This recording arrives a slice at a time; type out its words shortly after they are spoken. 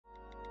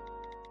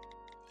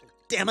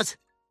Damn it.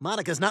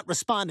 Monica's not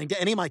responding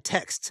to any of my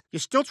texts. You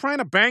still trying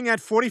to bang that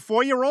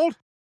 44-year-old?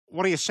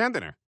 What are you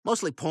sending her?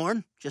 Mostly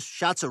porn. Just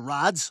shots of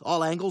rods,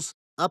 all angles.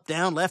 Up,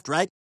 down, left,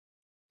 right.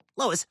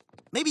 Lois,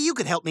 maybe you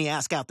could help me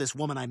ask out this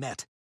woman I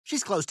met.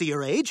 She's close to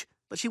your age,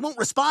 but she won't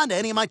respond to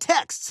any of my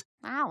texts.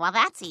 Oh, well,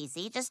 that's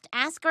easy. Just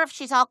ask her if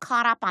she's all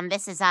caught up on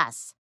This Is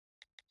Us.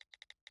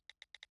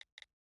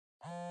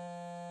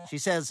 She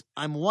says,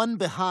 I'm one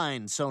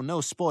behind, so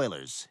no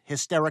spoilers.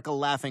 Hysterical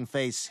laughing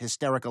face,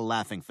 hysterical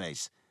laughing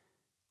face.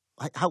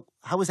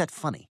 How is that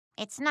funny?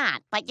 It's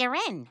not, but you're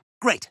in.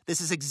 Great.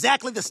 This is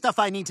exactly the stuff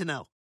I need to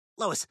know.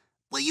 Lois,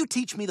 will you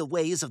teach me the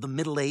ways of the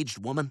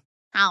middle-aged woman?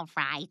 All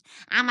right.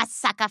 I'm a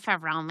sucker for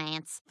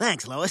romance.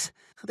 Thanks, Lois.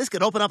 This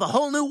could open up a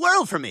whole new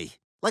world for me.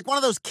 Like one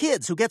of those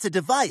kids who gets a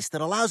device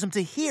that allows him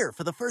to hear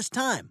for the first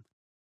time.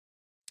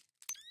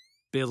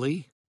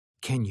 Billy,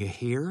 can you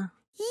hear?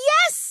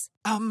 Yes!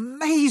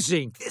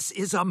 Amazing! This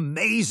is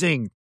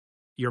amazing!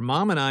 Your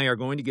mom and I are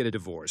going to get a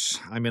divorce.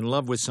 I'm in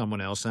love with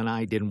someone else, and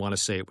I didn't want to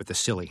say it with the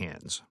silly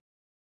hands.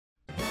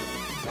 Lucky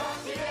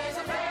there's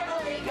a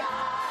family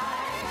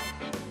guy.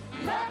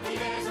 Lucky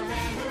there's a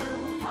man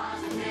who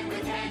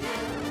positively can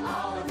do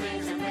all the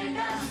things that make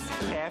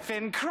us laugh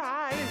and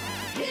cry.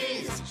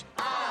 He's